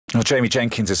Well, Jamie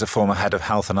Jenkins is a former head of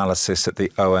health analysis at the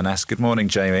ONS. Good morning,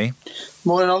 Jamie.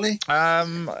 Morning, Ollie.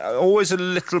 Always a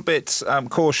little bit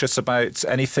cautious about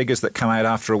any figures that come out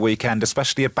after a weekend,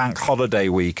 especially a bank holiday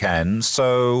weekend.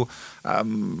 So,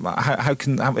 how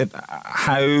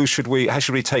should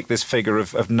we take this figure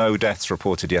of no deaths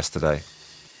reported yesterday?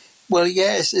 Well,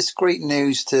 yes, it's great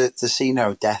news to see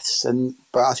no deaths,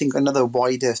 but I think another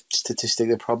wider statistic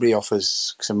that probably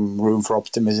offers some room for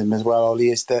optimism as well,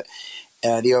 Ollie, is that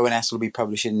the ONS will be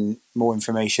publishing more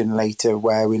information later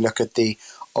where we look at the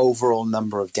overall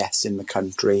number of deaths in the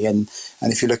country. And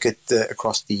if you look at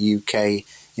across the UK,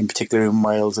 in particular in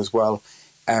Wales as well,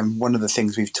 one of the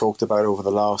things we've talked about over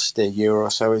the last year or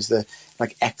so is the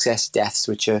excess deaths,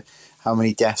 which are how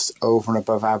many deaths over and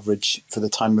above average for the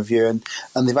time of year. And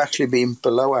they've actually been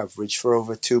below average for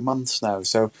over 2 months now.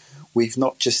 So we've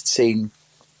not just seen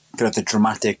the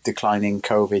dramatic decline in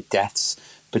COVID deaths,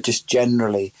 but just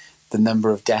generally the number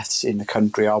of deaths in the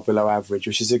country are below average,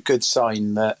 which is a good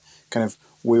sign that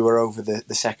we were over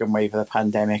the second wave of the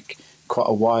pandemic quite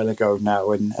a while ago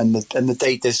now, and the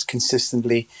data's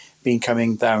consistently been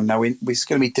coming down. Now it's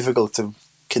going to be difficult to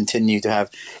continue to have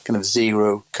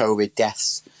zero COVID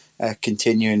deaths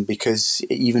continuing, because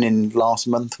even in last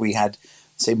month we had,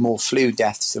 say, more flu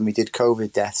deaths than we did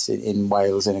COVID deaths in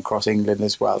Wales and across England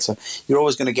as well. So you're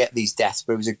always going to get these deaths,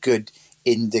 but it was a good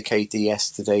indicator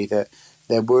yesterday that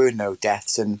there were no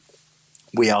deaths, and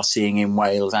we are seeing in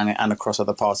Wales and across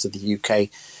other parts of the UK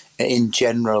in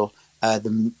general,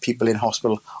 the people in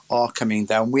hospital are coming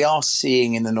down. We are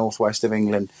seeing in the northwest of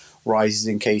England rises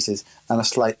in cases and a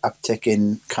slight uptick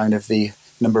in the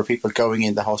number of people going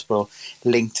into hospital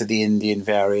linked to the Indian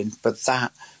variant, but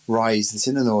that rise that's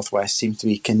in the northwest seems to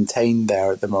be contained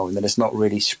there at the moment, and it's not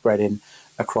really spreading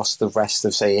across the rest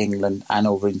of, say, England and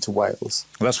over into Wales.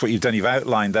 Well, that's what you've done. You've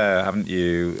outlined there, haven't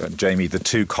you, Jamie, the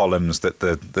two columns that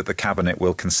the Cabinet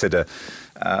will consider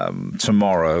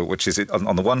tomorrow, which is,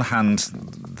 on the one hand,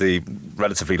 the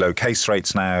relatively low case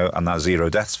rates now and that zero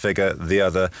deaths figure, the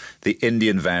other, the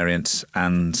Indian variant,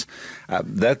 and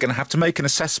they're going to have to make an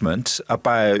assessment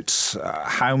about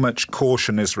how much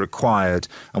caution is required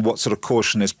and what sort of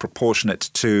caution is proportionate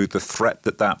to the threat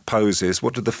that poses.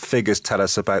 What do the figures tell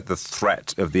us about the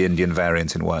threat of the Indian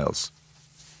variant in Wales?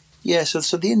 Yeah,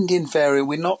 so the Indian variant,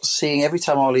 we're not seeing, every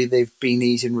time, Ollie, they've been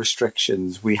easing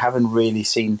restrictions, we haven't really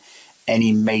seen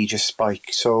any major spike.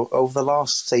 So over the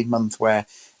last, say, month, where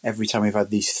every time we've had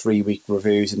these 3-week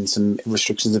reviews and some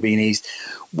restrictions have been eased,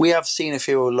 we have seen a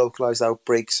few localised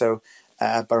outbreaks. So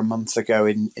about a month ago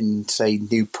in, say,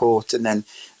 Newport, and then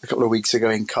a couple of weeks ago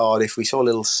in Cardiff, we saw a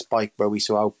little spike where we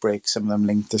saw outbreaks, some of them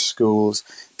linked to schools.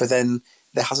 But then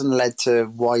that hasn't led to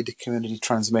wider community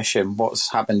transmission.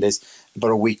 What's happened is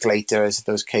about a week later, as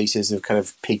those cases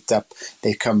have peaked up,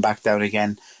 they've come back down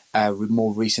again.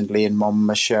 More recently in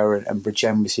Monmouthshire and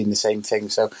Bridgend, we've seen the same thing.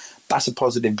 So that's a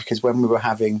positive, because when we were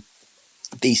having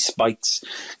these spikes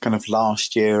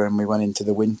last year and we went into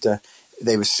the winter,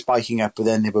 they were spiking up, but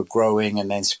then they were growing and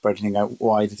then spreading out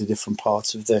wider to different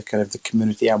parts of the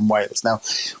community and Wales. Now,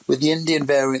 with the Indian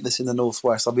variant that's in the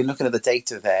northwest, I've been looking at the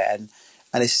data there, and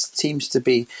it seems to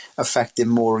be affecting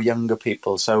more younger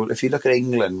people. So if you look at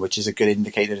England, which is a good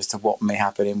indicator as to what may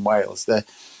happen in Wales, the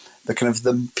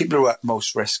people who are at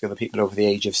most risk are the people over the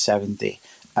age of 70.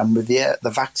 And with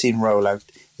the vaccine rollout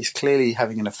is clearly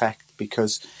having an effect,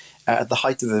 because at the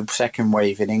height of the second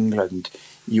wave in England,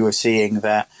 you were seeing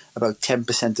that about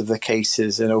 10% of the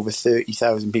cases and over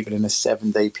 30,000 people in a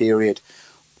 7-day period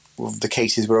of the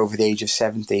cases were over the age of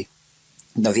 70.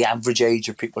 Now, the average age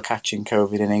of people catching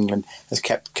COVID in England has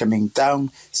kept coming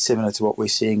down, similar to what we're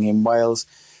seeing in Wales.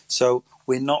 So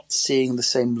we're not seeing the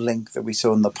same link that we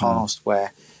saw in the past,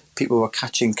 where people were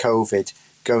catching COVID,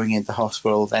 going into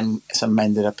hospital, then some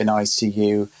ended up in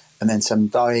ICU, and then some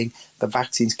dying. The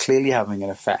vaccine's clearly having an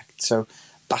effect. So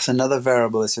that's another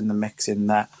variable that's in the mix, in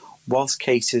that whilst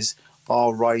cases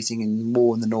are rising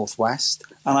more in the northwest,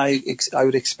 and I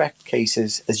would expect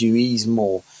cases, as you ease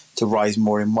more, to rise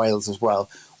more in Wales as well,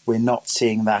 we're not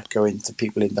seeing that go into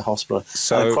people in the hospital.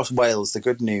 So, and across Wales, the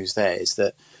good news there is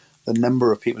that the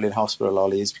number of people in hospital,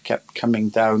 Ollie, has kept coming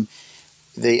down.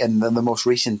 And the most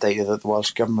recent data that the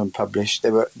Welsh Government published,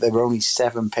 there were only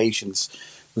 7 patients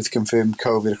with confirmed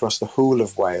COVID across the whole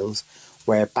of Wales,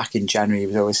 where back in January it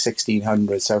was over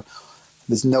 1,600. So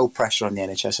there's no pressure on the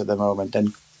NHS at the moment,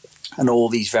 and all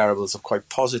these variables are quite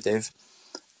positive.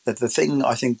 That the thing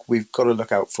I think we've got to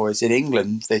look out for is, in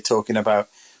England, they're talking about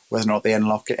whether or not they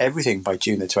unlock everything by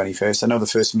June the 21st. I know the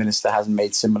First Minister hasn't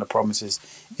made similar promises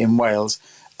in Wales,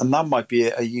 and that might be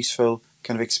a useful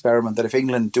experiment, that if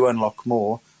England do unlock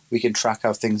more, we can track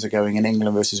how things are going in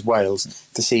England versus Wales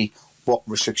to see what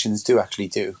restrictions do actually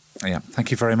do. Yeah,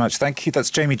 thank you very much. Thank you. That's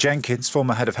Jamie Jenkins,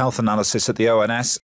 former head of health analysis at the ONS.